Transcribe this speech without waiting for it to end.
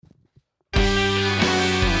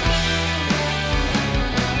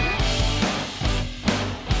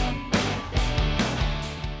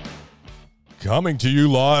Coming to you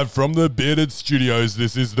live from the Bearded Studios,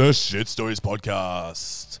 this is the Shit Stories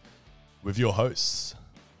Podcast with your hosts,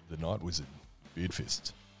 the Night Wizard,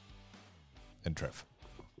 Beardfist, and Trev.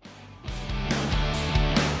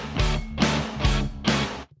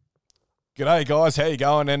 G'day guys, how you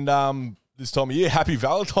going? And this time of year, happy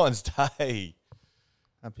Valentine's Day.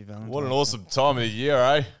 Happy Valentine's What an awesome time of the year,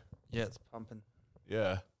 eh? Yeah, it's pumping.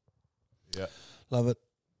 Yeah. Love it.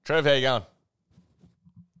 Trev, how you going?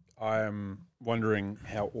 I am wondering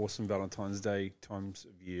how awesome Valentine's Day times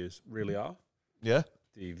of years really are. Yeah?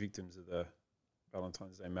 The victims of the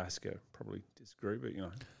Valentine's Day massacre probably disagree, but you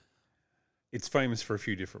know, it's famous for a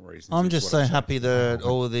few different reasons. I'm just so happy that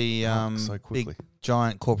all the so quickly. big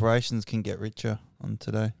giant corporations can get richer on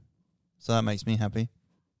today. So that makes me happy.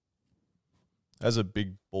 As a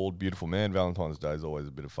big, bald, beautiful man, Valentine's Day is always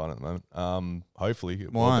a bit of fun at the moment. Hopefully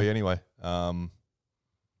it Why? will be anyway. I don't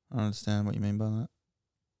understand what you mean by that.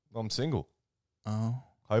 I'm single. Oh.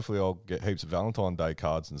 Hopefully I'll get heaps of Valentine's Day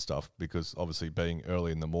cards and stuff because obviously being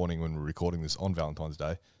early in the morning when we're recording this on Valentine's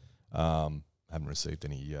Day, haven't received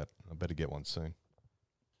any yet. I better get one soon.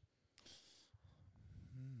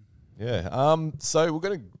 Yeah. So we're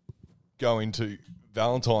going to go into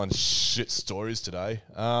Valentine's shit stories today.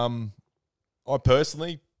 I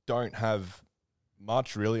personally don't have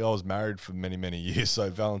much really. I was married for many, many years, so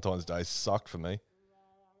Valentine's Day sucked for me.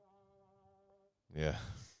 Yeah.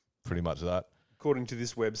 Pretty much that. According to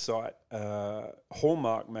this website,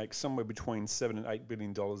 Hallmark makes somewhere between $7 and $8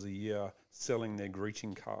 billion a year selling their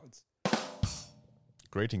greeting cards.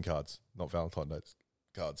 Greeting cards, not Valentine's Day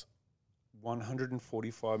cards.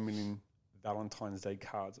 145 million Valentine's Day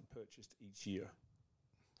cards are purchased each year.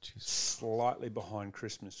 Jesus. Slightly behind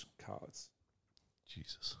Christmas cards.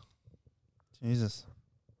 Jesus. Jesus.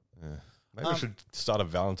 Yeah. Maybe I should start a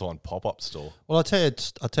Valentine pop-up store. Well, I'll tell you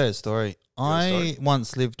a story. I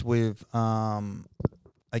once lived with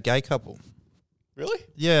a gay couple. Really?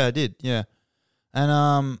 Yeah, I did. Yeah.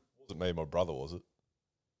 And Wasn't me and my brother, was it?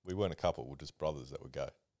 We weren't a couple, we were just brothers that would go.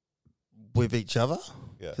 with each other.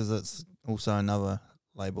 Yeah. Because that's also another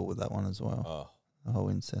label with that one as well. Oh. The whole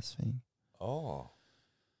incest thing. Oh.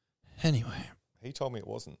 Anyway. He told me it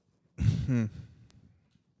wasn't. There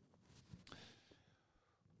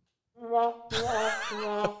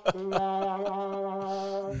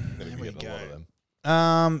we go.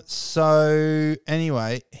 So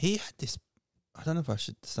anyway, he had this. I don't know if I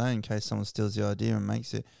should say in case someone steals the idea and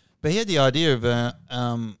makes it, but he had the idea of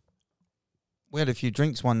we had a few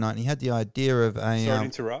drinks one night, and he had the idea of a. Sorry to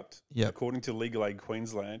interrupt. Yeah. According to Legal Aid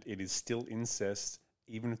Queensland, it is still incest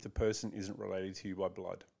even if the person isn't related to you by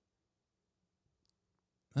blood.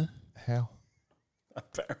 Huh? How?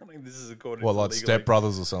 Apparently, this is according What, to like Legal step Aid.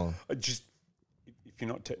 brothers or something? Just if you're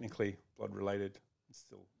not technically blood related, it's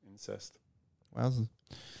still incest, Wowzers.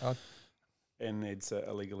 and it's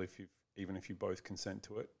illegal even if you both consent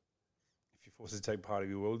to it. If you're forced to take part of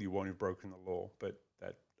your will, you won't have broken the law, but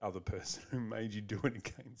that other person who made you do it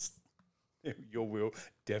against your will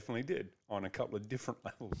definitely did on a couple of different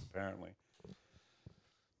levels. Apparently,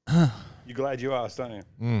 you're glad you asked, aren't you?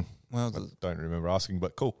 I Wowzers. don't remember asking,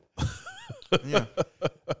 but cool. Yeah.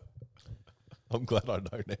 I'm glad I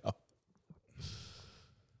know now.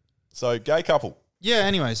 So, gay couple. Yeah.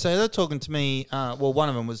 Anyway, so they're talking to me. Well, one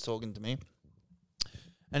of them was talking to me,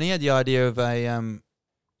 and he had the idea of a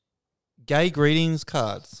gay greetings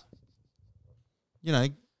cards. You know,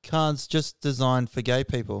 cards just designed for gay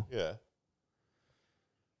people. Yeah.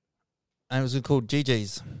 And it was called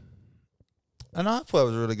GG's. And I thought it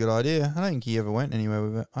was a really good idea. I don't think he ever went anywhere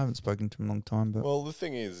with it. I haven't spoken to him in a long time. But Well, the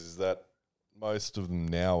thing is that most of them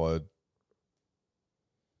now are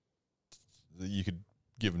you could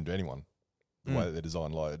give them to anyone. The way that they're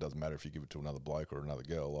designed, like, it doesn't matter if you give it to another bloke or another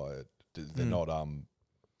girl. Like, they're not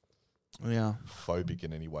yeah, phobic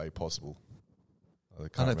in any way possible. I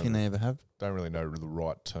don't think they ever have. Don't really know the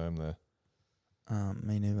right term there.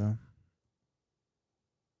 Me neither.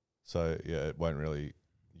 So yeah, it won't really.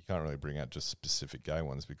 You can't really bring out just specific gay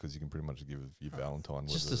ones because you can pretty much give your Valentine.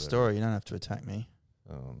 Just a story. You don't have to attack me.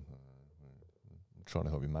 I'm trying to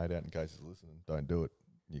help your mate out in case he's listening. Don't do it.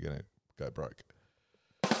 You're gonna go broke.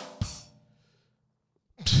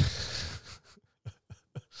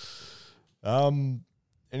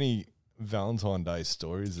 Any Valentine Day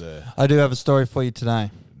stories there? I do have a story for you today.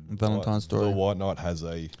 A Valentine's story. The White Knight has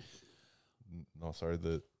the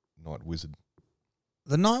Night Wizard.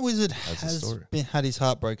 The Night Wizard That's a has story. had his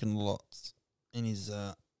heart broken lots in his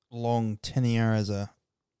long tenure as a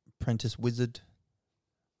apprentice wizard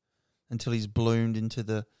until he's bloomed into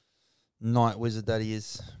the Night Wizard that he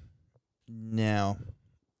is now.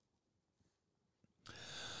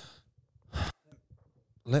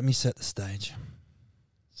 let me set the stage.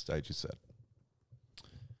 Stage is set.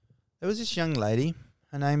 There was this young lady.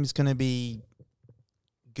 Her name is going to be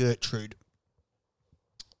Gertrude.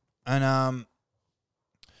 And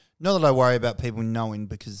not that I worry about people knowing,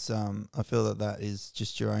 because I feel that is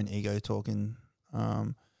just your own ego talking.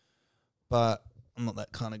 But I'm not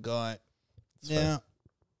that kind of guy. That's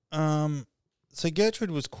Now, so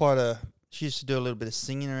Gertrude was she used to do a little bit of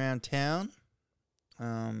singing around town,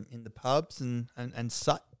 in the pubs and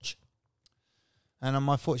such. And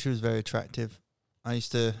I thought she was very attractive. I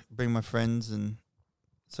used to bring my friends, and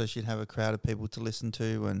so she'd have a crowd of people to listen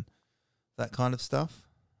to and that kind of stuff.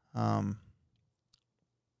 So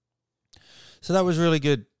that was really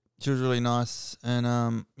good. She was really nice. And,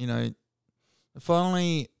 I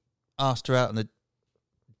finally asked her out on a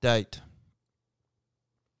date.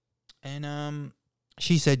 And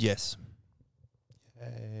she said yes.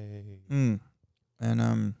 Hey.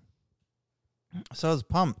 And so I was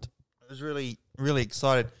pumped. I was really, really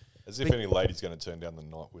excited. As if any lady's going to turn down the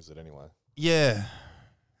night wizard anyway. Yeah.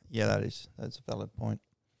 Yeah, that's a valid point.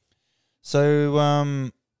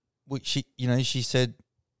 So she said,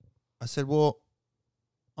 I said, well,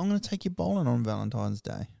 I'm going to take you bowling on Valentine's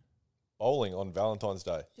Day. Bowling on Valentine's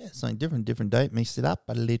Day? Yeah, something different date. Mix it up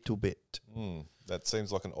a little bit. That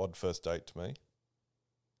seems like an odd first date to me.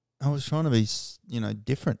 I was trying to be,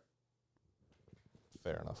 different.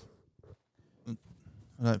 Fair enough.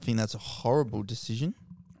 I don't think that's a horrible decision.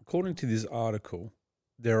 According to this article,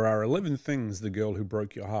 there are 11 things the girl who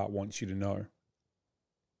broke your heart wants you to know.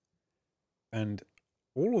 And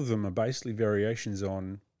all of them are basically variations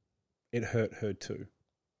on it hurt her too.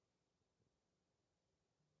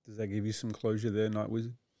 Does that give you some closure there, Night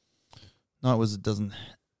Wizard? Night Wizard doesn't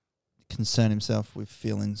concern himself with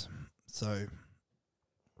feelings. So, Night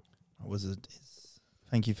Wizard is...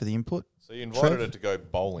 Thank you for the input. So you invited her to go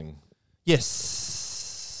bowling.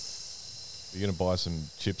 Yes. You're going to buy some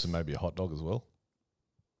chips and maybe a hot dog as well?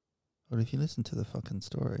 Well, if you listen to the fucking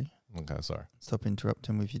story... Okay, sorry. Stop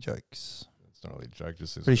interrupting with your jokes. It's not really a joke.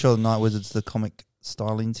 Just Pretty sure the Night Wizard's the comic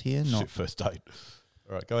stylings here. Shit first date.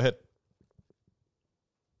 All right, go ahead.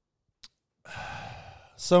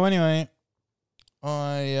 So anyway,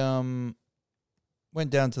 I went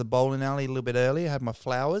down to the bowling alley a little bit earlier, had my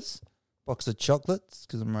flowers, box of chocolates,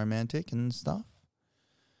 because I'm romantic and stuff.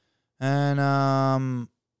 And I'm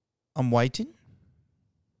waiting.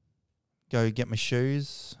 Go get my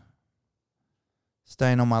shoes.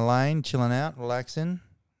 Staying on my lane, chilling out, relaxing.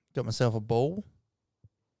 Got myself a ball.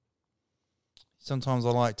 Sometimes I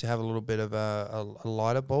like to have a little bit of a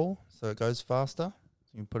lighter ball so it goes faster.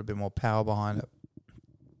 You can put a bit more power behind it.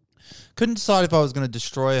 Couldn't decide if I was going to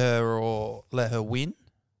destroy her or let her win.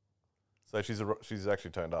 So she's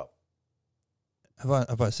actually turned up.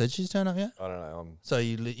 Have I said she's turned up yet? I don't know. So are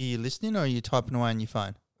you listening, or are you typing away on your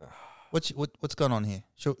phone? What's going on here?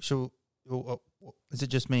 Is it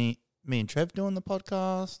just me and Trev doing the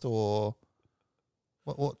podcast, or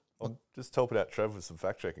what? I'm just helping out Trev with some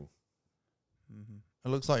fact checking. Mm-hmm. It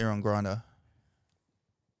looks like you're on Grindr.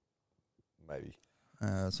 Maybe.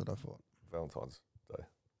 That's what I thought. Valentine's Day.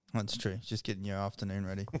 That's true. Just getting your afternoon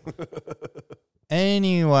ready.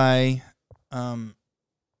 Anyway,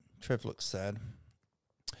 Trev looks sad.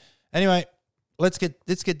 Anyway, let's get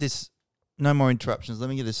this. No more interruptions. Let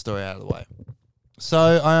me get this story out of the way. So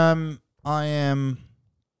I am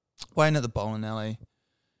waiting at the bowling alley,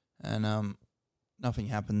 and nothing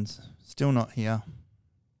happens. Still not here.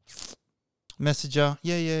 Messenger.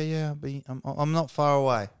 Yeah. I'm not far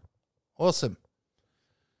away. Awesome.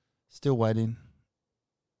 Still waiting.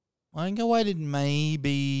 I think I waited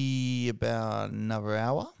maybe about another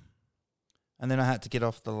hour, and then I had to get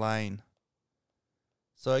off the lane.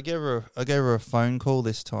 So I gave her a phone call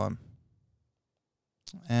this time,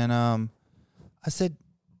 and I said,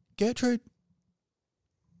 Gertrude,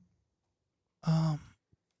 I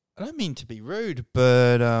don't mean to be rude,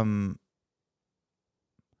 but are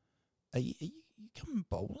you coming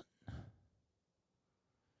bowling?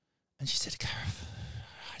 And she said, Gareth,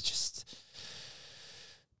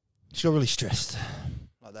 she got really stressed,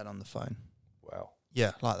 like that on the phone. Wow.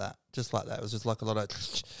 Yeah, like that, just like that. It was just like a lot of,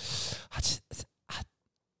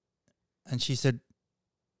 and she said,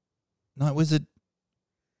 Night Wizard,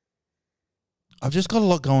 I've just got a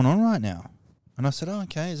lot going on right now. And I said, oh,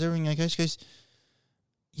 okay, is everything okay? She goes,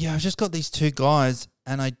 yeah, I've just got these two guys,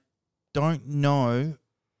 and I don't know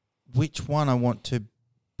which one I want to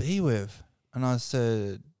be with. And I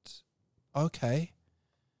said, okay.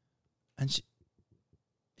 And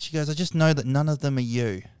she goes, I just know that none of them are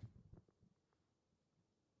you.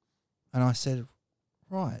 And I said,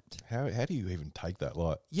 right. How do you even take that?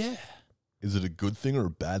 Like, yeah. is it a good thing or a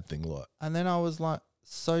bad thing? Like, And then I was like,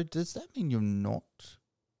 so does that mean you're not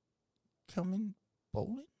coming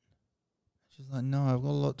bowling? She's like, no, I've got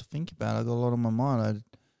a lot to think about. I've got a lot on my mind. I've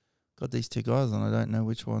got these two guys and I don't know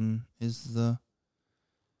which one is the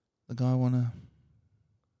guy I want to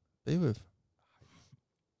be with.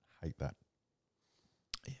 Hate that.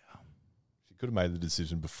 Yeah. She could have made the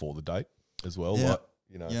decision before the date as well. Yeah. Like,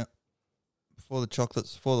 you know. Yeah. Before the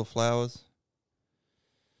chocolates, before the flowers.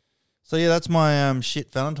 So, yeah, that's my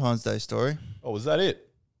shit Valentine's Day story. Oh, was that it?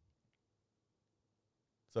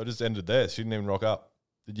 So it just ended there. She didn't even rock up.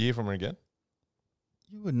 Did you hear from her again?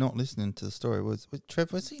 You were not listening to the story. Was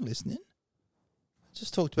Trev, was he listening? I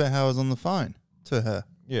just talked about how I was on the phone to her.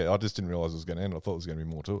 Yeah, I just didn't realise it was going to end. I thought there was going to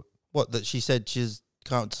be more to it. What, that she said she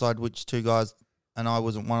can't decide which two guys, and I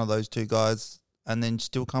wasn't one of those two guys, and then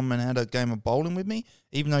still come and had a game of bowling with me,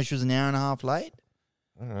 even though she was an hour and a half late?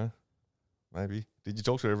 I don't know. Maybe. Did you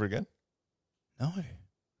talk to her ever again? No.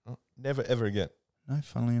 Oh, never, ever again. No,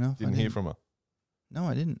 funnily enough. Didn't hear from her. No,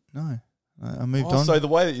 I didn't. No. I moved Oh, on. so the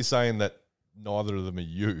way that you're saying that neither of them are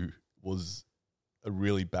you was a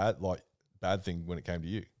really bad thing when it came to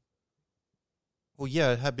you. Well, yeah,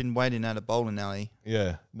 I had been waiting at a bowling alley.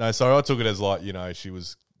 Yeah. No, so I took it as like, you know, she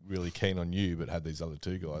was really keen on you but had these other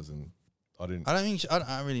two guys and I didn't. I don't think I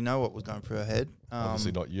don't really know what was going through her head.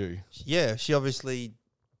 Obviously not you. Yeah, she obviously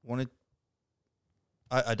wanted.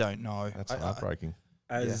 I don't know. That's heartbreaking.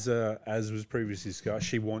 As was previously discussed,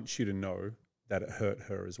 she wants you to know that it hurt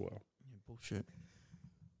her as well. Yeah, bullshit.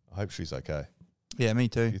 I hope she's okay. Yeah, me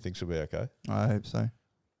too. You think she'll be okay? I hope so.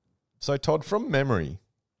 So Todd, from memory,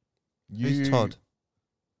 Who's Todd?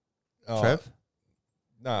 Trev?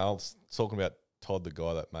 No, I was talking about Todd, the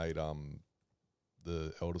guy that made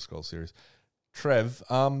the Elder Scrolls series. Trev,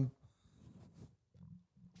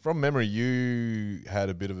 from memory, you had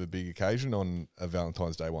a bit of a big occasion on a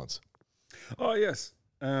Valentine's Day once. Oh, yes.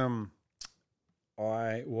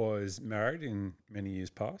 I was married in many years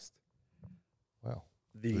past. Wow.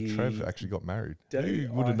 The Trev actually got married. Day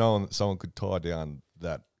Who would have known that someone could tie down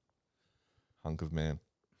that hunk of man?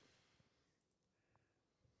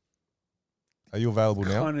 Are you available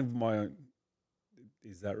now? Kind of my own.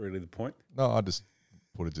 Is that really the point? No, I just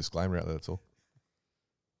put a disclaimer out there, that's all.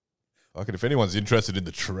 Okay, if anyone's interested in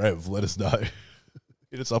the Trev, let us know.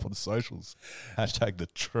 Hit us up on the socials. Hashtag the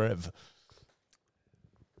Trev.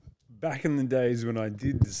 Back in the days when I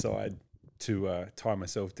did decide to tie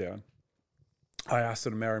myself down, I asked her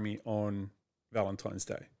to marry me on Valentine's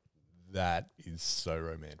Day. That is so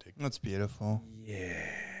romantic. That's beautiful. Yeah.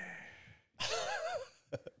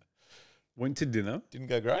 Went to dinner. Didn't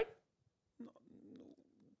go great?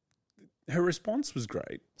 Her response was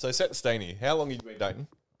great. So set the stain here. How long have you been dating?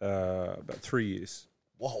 About 3 years.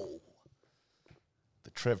 Whoa. The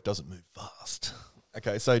Trev doesn't move fast.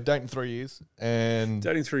 Okay, so dating 3 years and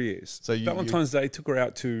Dating 3 years. So Valentine's Day took her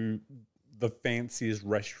out to the fanciest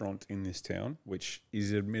restaurant in this town, which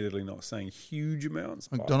is admittedly not saying huge amounts.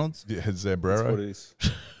 but McDonald's? yeah, That's Zambrero. what it is.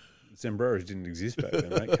 Zambreros didn't exist back then,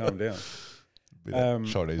 mate. Calm down.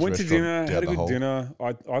 Chinese Went to restaurant dinner, down had a the good hole. dinner.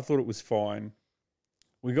 I thought it was fine.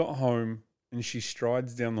 We got home and she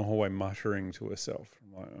strides down the hallway muttering to herself.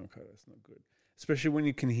 I'm like, okay, that's not good. Especially when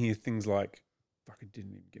you can hear things like, fuck, it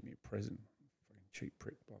didn't even give me a present. Fucking cheap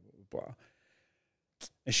prick, blah, blah, blah.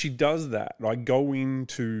 And she does that. I go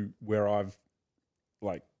into where I've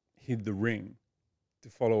like hid the ring to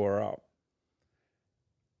follow her up.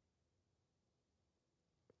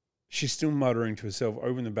 She's still muttering to herself,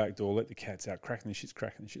 open the back door, let the cats out, cracking the shits,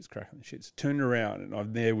 cracking the shits, cracking the shits. Turned around and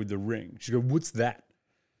I'm there with the ring. She goes, what's that?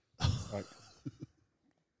 Like,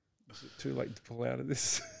 is it too late to pull out of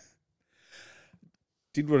this?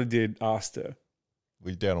 Did what I did, asked her.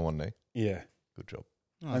 Were you down on one knee? Yeah. Good job.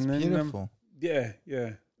 Oh, that's And then, beautiful. Yeah.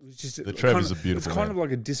 It was just The Trev is a It's beautiful kind man. of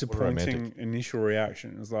like a disappointing romantic. initial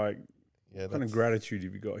reaction. It was like, Yeah, what kind of gratitude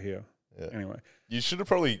have you got here? yeah. Anyway. You should have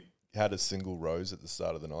probably had a single rose at the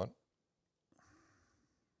start of the night.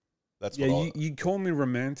 That's Yeah, what you call me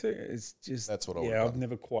romantic. It's just That's what I would've yeah. I've done.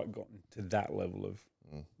 never quite gotten to that level of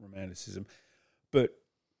Mm. romanticism. But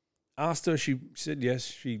asked her, she said yes.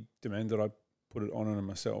 She demanded I put it on her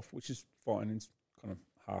myself, which is fine. It's kind of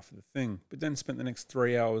half of the thing. But then spent the next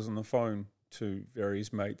 3 hours on the phone to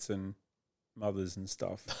various mates and mothers and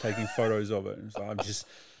stuff, taking photos of it. And so I'm just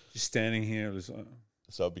standing here. It was like,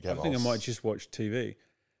 So it became I think I might just watch TV.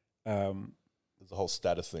 There's a whole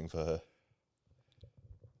status thing for her.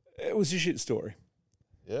 It was a shit story.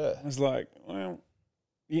 Yeah. I was like, well,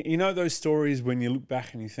 you know those stories when you look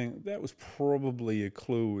back and you think that was probably a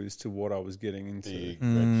clue as to what I was getting into. Big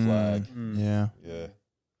red flag. Mm. Yeah, Yeah.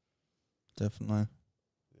 definitely.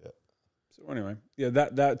 So So anyway, yeah,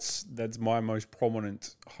 that's my most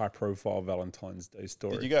prominent high profile Valentine's Day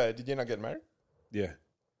story. Did you not get married? Yeah.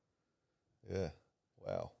 Yeah.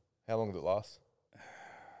 Wow. How long did it last?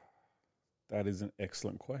 That is an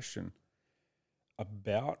excellent question.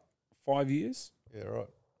 About 5 years. Yeah, right.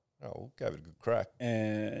 Oh, well, gave it a good crack.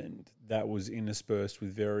 And that was interspersed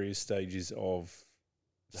with various stages of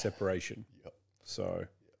separation. Yep. So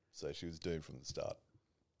she was doomed from the start.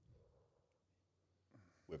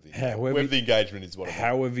 With However- the engagement is what I mean.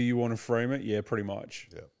 however you want to frame it, yeah, pretty much.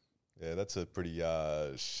 Yeah, that's a pretty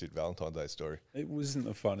shit Valentine's Day story. It wasn't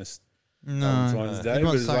the funnest No. Valentine's Day, but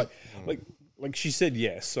Everyone's it's saying- like she said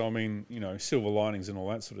yes. So I mean, silver linings and all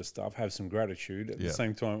that sort of stuff. Have some gratitude. At the Yeah.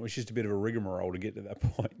 same time, it was just a bit of a rigmarole to get to that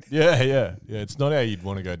point. Yeah. It's not how you'd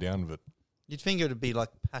want to go down with it. You'd think it would be like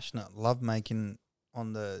passionate lovemaking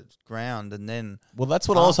on the ground, and then Well, that's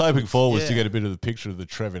what I was hoping for, was to yeah. get a bit of the picture of the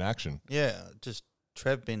Trev in action. just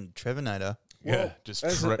Trev being Trevinator. Well, Yeah, just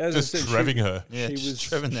as I said, Treving her. Yeah, she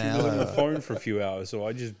just was Trevin the hell on out the of her. phone for a few hours. So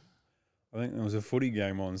I think there was a footy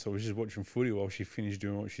game on, so I was just watching footy while she finished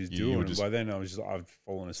doing what she's You doing. were And just- by then, I've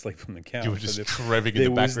fallen asleep on the couch. You were So just there Treving in there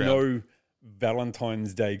the was background. no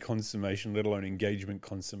Valentine's Day consummation, let alone engagement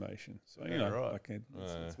consummation. So Yeah, right. like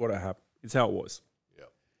it's what it happened. It's how it was.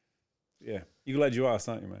 Yep. Yeah, you're glad you asked,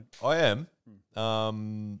 aren't you, mate? I am.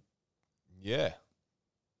 Yeah.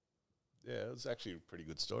 Yeah, it was actually a pretty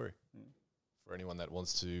good story. For anyone that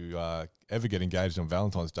wants to Ever get engaged on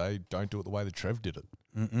Valentine's Day, don't do it the way that Trev did it.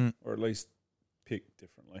 Mm-mm. Or at least pick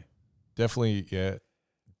differently.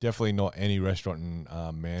 Definitely not any restaurant in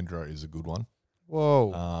Mandurah is a good one.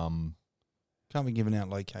 Whoa. Can't be giving out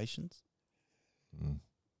locations. Mm.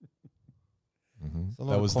 It's a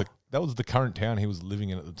lot That of was that was the current town he was living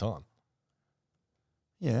in at the time,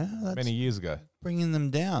 Yeah, that's many years ago. bringing them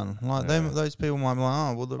down. Like Yeah. those people might be like,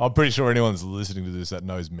 oh, well, I'm pretty sure anyone that's listening to this that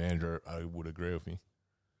knows Mandurah would agree with me.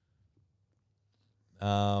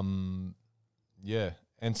 Yeah,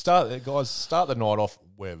 and start the night off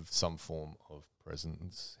with some form of present.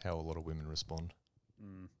 It's how a lot of women respond.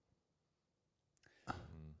 Mm.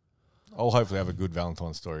 I'll hopefully have a good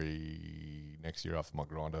Valentine's story next year after my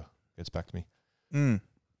grinder gets back to me.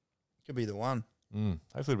 could be the one.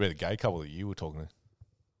 Hopefully it'll be the gay couple that you were talking to.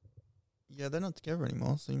 Yeah, they're not together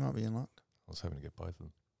anymore, so you might be in luck. I was hoping to get both of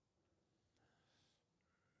them.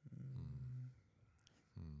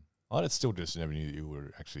 I still just never knew that you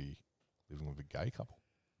were actually living with a gay couple.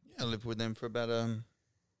 Yeah, I lived with them for about 6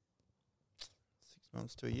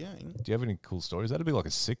 months to a year. I think. Do you have any cool stories? That'd be like a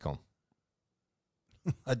sitcom.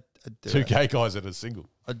 I do. Two gay guys that are single.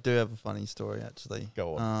 I do have a funny story actually.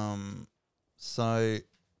 Go on. So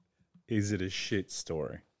Is it a shit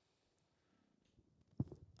story?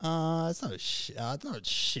 it's not a shit. It's not a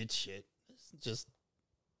shit. It's just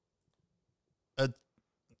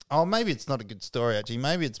maybe it's not a good story actually.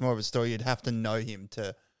 Maybe it's more of a story you'd have to know him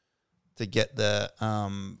to get the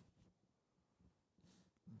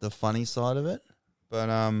funny side of it.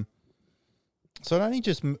 But so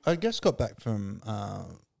I just got back from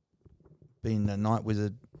being a night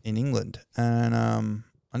wizard in England, and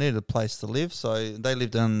I needed a place to live. So they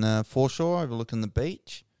lived on the foreshore overlooking the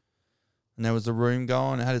beach. And there was a room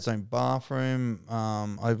going. It had its own bathroom,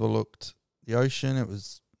 overlooked the ocean. It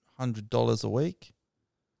was $100 a week.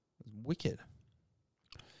 It was wicked.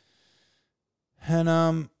 And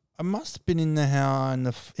I must have been in the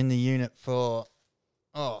house in the unit for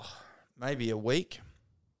maybe a week,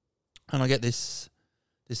 and I get this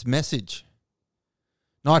message: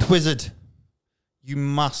 "Night Wizard, you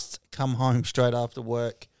must come home straight after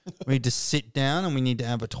work. We need to sit down and we need to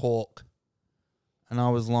have a talk." And I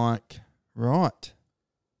was like, right.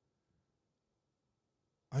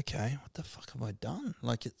 Okay, what the fuck have I done?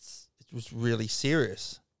 Like it was really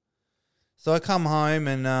serious. So I come home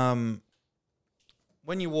and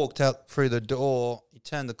when you walked out through the door, you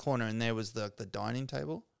turned the corner and there was the dining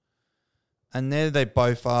table. And there they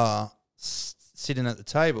both are sitting at the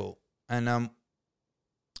table. And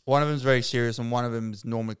one of them's very serious and one of them is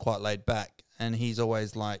normally quite laid back. And he's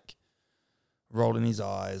always like rolling his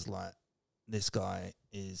eyes like, this guy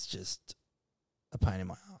is just a pain in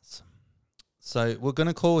my ass. So we're going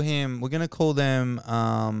to call them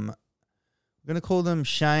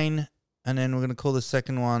Shane, and then we're going to call the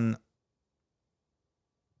second one.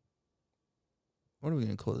 What are we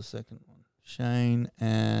going to call the second one? Shane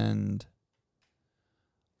and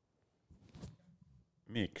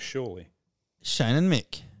Mick, surely. Shane and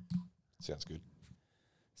Mick. Sounds good.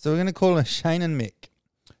 So we're going to call her Shane and Mick.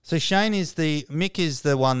 So Mick is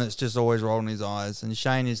the one that's just always rolling his eyes, and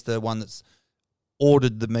Shane is the one that's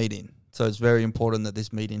ordered the meeting. So it's very important that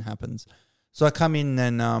this meeting happens. So I come in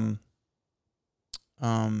and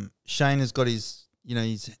Shane has got his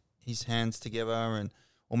hands together and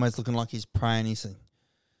almost looking like he's praying. He said,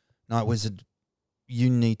 "Night Wizard, you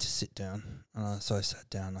need to sit down." So I sat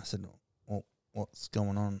down. I said, "Well, what's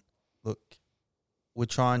going on? Look, we're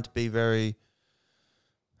trying to be very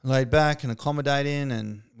laid back and accommodating,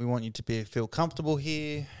 and we want you to feel comfortable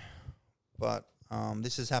here. But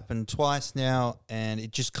this has happened twice now, and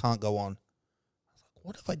it just can't go on." I was like,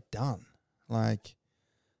 "What have I done? Like,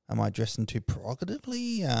 am I dressing too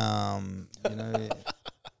provocatively? Am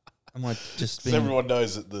I just being? Everyone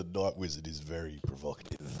knows that the Night Wizard is very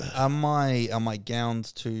provocative. Are my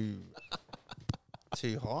gowns too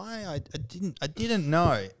high? I didn't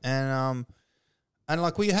know, and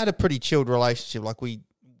like we had a pretty chilled relationship. Like we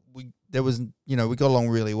got along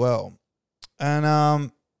really well,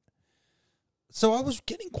 and so I was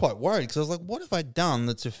getting quite worried because I was like, what have I done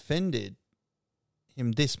that's offended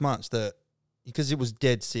him this much because it was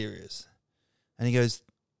dead serious. And he goes,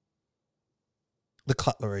 "The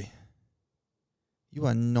cutlery. You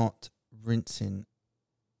are not rinsing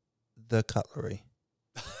the cutlery.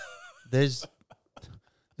 There's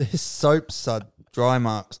soap sud dry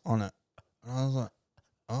marks on it." And I was like,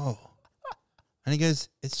 "Oh." And he goes,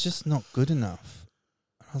 "It's just not good enough."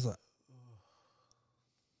 And I was like,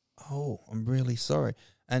 "Oh, I'm really sorry."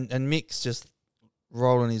 And Mick's just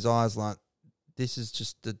rolling his eyes like, "This is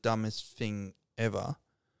just the dumbest thing ever."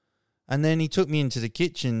 And then he took me into the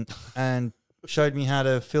kitchen and showed me how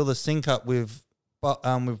to fill the sink up with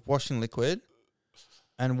washing liquid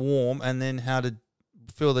and warm, and then how to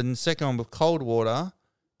fill the second one with cold water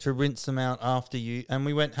to rinse them out after you. And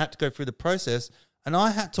we had to go through the process, and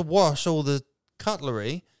I had to wash all the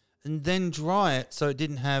cutlery and then dry it so it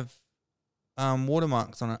didn't have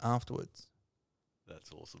watermarks on it afterwards.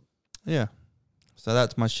 That's awesome. Yeah. So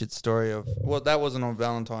that's my shit story of... Well, that wasn't on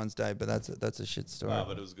Valentine's Day, but that's a shit story.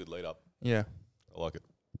 But it was a good lead up. Yeah. I like it.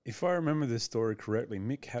 If I remember this story correctly,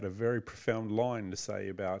 Mick had a very profound line to say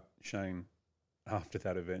about Shane after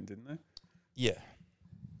that event, didn't they? Yeah.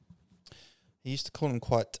 He used to call him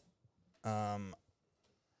quite... what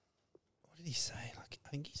did he say? Like, I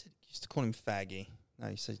think he used to call him faggy. No,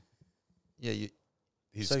 he said... Yeah, He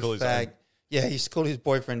used so to call his fag. own. Yeah, he used to call his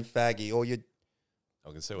boyfriend faggy, or you're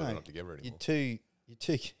I can see why they're not together anymore. you're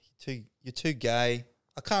too gay.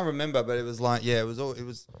 I can't remember, but it was like, yeah, it was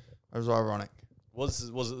ironic. Was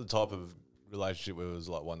it the type of relationship where it was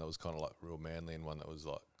like one that was kind of like real manly and one that was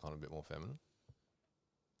like kind of a bit more feminine?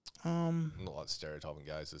 Not like stereotyping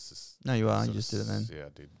guys. It's just No, you are. You just did it then. Yeah, I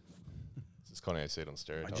did. It's kind of how you see it on I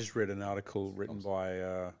stereotype. just read an article written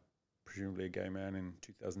by presumably a gay man in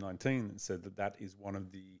 2019 that said that is one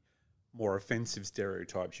of the more offensive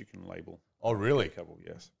stereotypes you can label. Oh, really? Gay couple,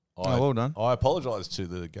 yes. Well done. I apologise to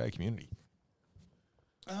the gay community.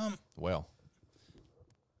 Wow.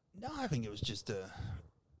 No, I think it was just a...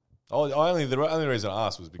 The only reason I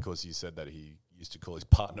asked was because you said that he used to call his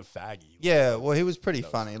partner faggy. Yeah, well, he was pretty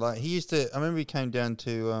funny. Like, he used to... I remember he came down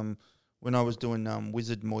to... when I was doing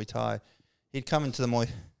Wizard Muay Thai, he'd come into the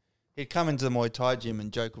Muay Thai gym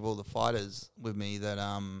and joke with all the fighters with me that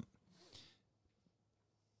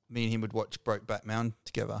me and him would watch Brokeback Mountain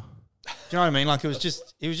together. Do you know what I mean? Like, he was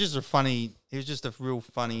just a funny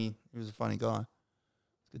guy.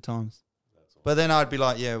 Good times. But then I'd be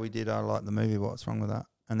like, yeah, we did. I like the movie. What's wrong with that?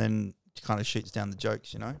 And then it kind of shoots down the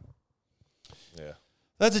jokes, you know? Yeah.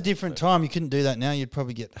 That's a different time. You couldn't do that now. You'd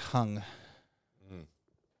probably get hung.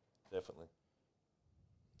 Definitely.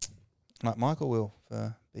 Like Michael will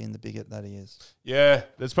for being the bigot that he is. Yeah,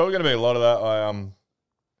 there's probably going to be a lot of that.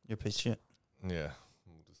 You're a piece of shit. Yeah,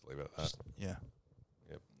 we'll just leave it at that. Yeah.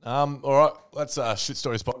 Yep. All right, let's Shit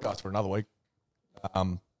Stories podcast for another week.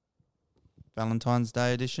 Valentine's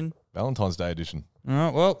Day edition. Valentine's Day edition. All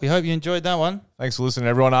right, well, we hope you enjoyed that one. Thanks for listening,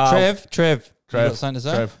 everyone. Trev. You got something to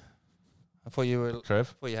say? Trev. I thought you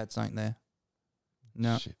had something there.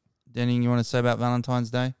 No. Shit. Anything you want to say about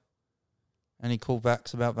Valentine's Day? Any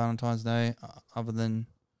callbacks about Valentine's Day other than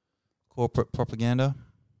corporate propaganda?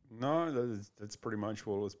 No, that's pretty much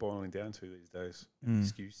what it's boiling down to these days. An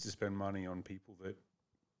excuse to spend money on people that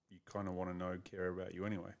you kind of want to know care about you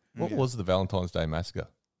anyway. What was the Valentine's Day massacre?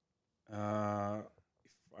 If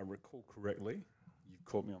I recall correctly, you've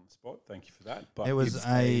caught me on the spot. Thank you for that. But It was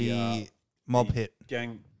a mob hit.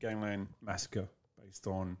 Gangland massacre based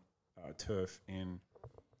on turf in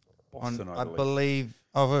Boston, I believe.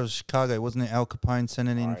 it was Chicago, wasn't it? Al Capone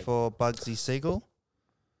sending in for Bugsy Siegel.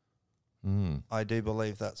 I do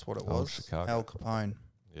believe that's what it was. Chicago. Al Capone.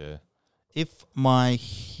 Yeah. If my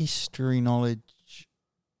history knowledge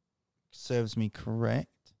serves me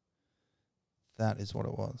correct, that is what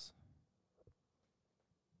it was.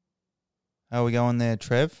 How are we going there,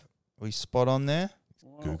 Trev? Are we spot on there?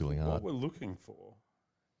 Googling what hard. we're looking for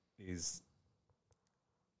is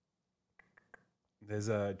there's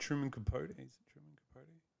a Truman Capote. Is it Truman Capote?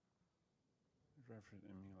 Is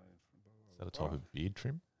that a type of beard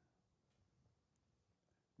trim?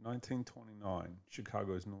 1929,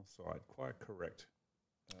 Chicago's North Side. Quite correct.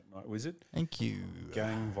 Night Wizard. Thank you.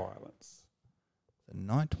 Gang violence. The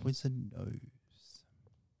Night Wizard knows.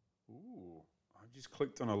 Ooh, I just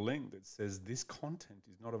clicked on a link that says this content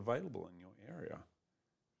is not available in your area.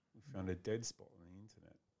 We found a dead spot on the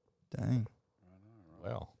internet. Dang.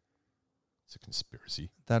 Right. Wow. It's a conspiracy.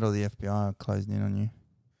 That or the FBI are closing in on you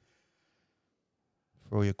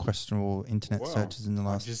for all your questionable internet Wow. searches in the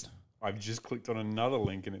last. I've just clicked on another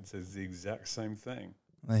link and it says the exact same thing.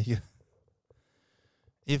 There you go.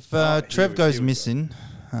 If Here Trev we goes go. missing,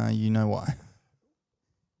 you know why.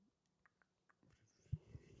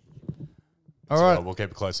 All That's right. We'll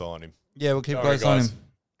keep a close eye on him. Yeah, we'll keep Don't worry, close on guys. him.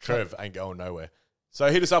 Trev ain't going nowhere. So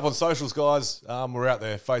hit us up on socials, guys. We're out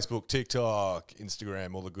there. Facebook, TikTok,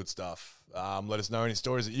 Instagram, all the good stuff. Let us know any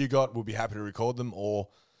stories that you got. We'll be happy to record them or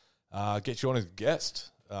get you on as a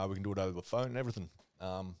guest. We can do it over the phone and everything.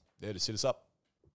 Just hit us up.